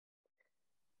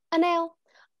Anel,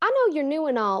 I know you're new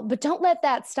and all, but don't let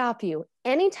that stop you.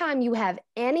 Anytime you have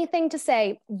anything to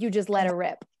say, you just let it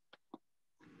rip.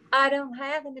 I don't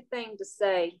have anything to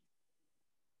say.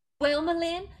 Well,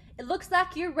 Malin, it looks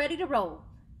like you're ready to roll.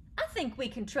 I think we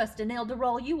can trust Anel to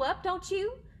roll you up, don't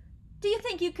you? Do you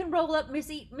think you can roll up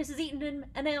Mrs. Eaton and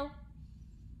Anel?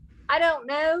 I don't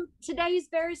know. Today's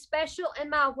very special, and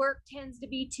my work tends to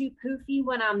be too poofy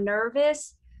when I'm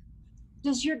nervous.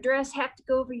 Does your dress have to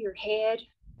go over your head?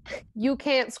 You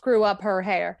can't screw up her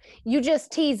hair. You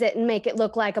just tease it and make it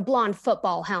look like a blonde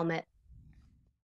football helmet.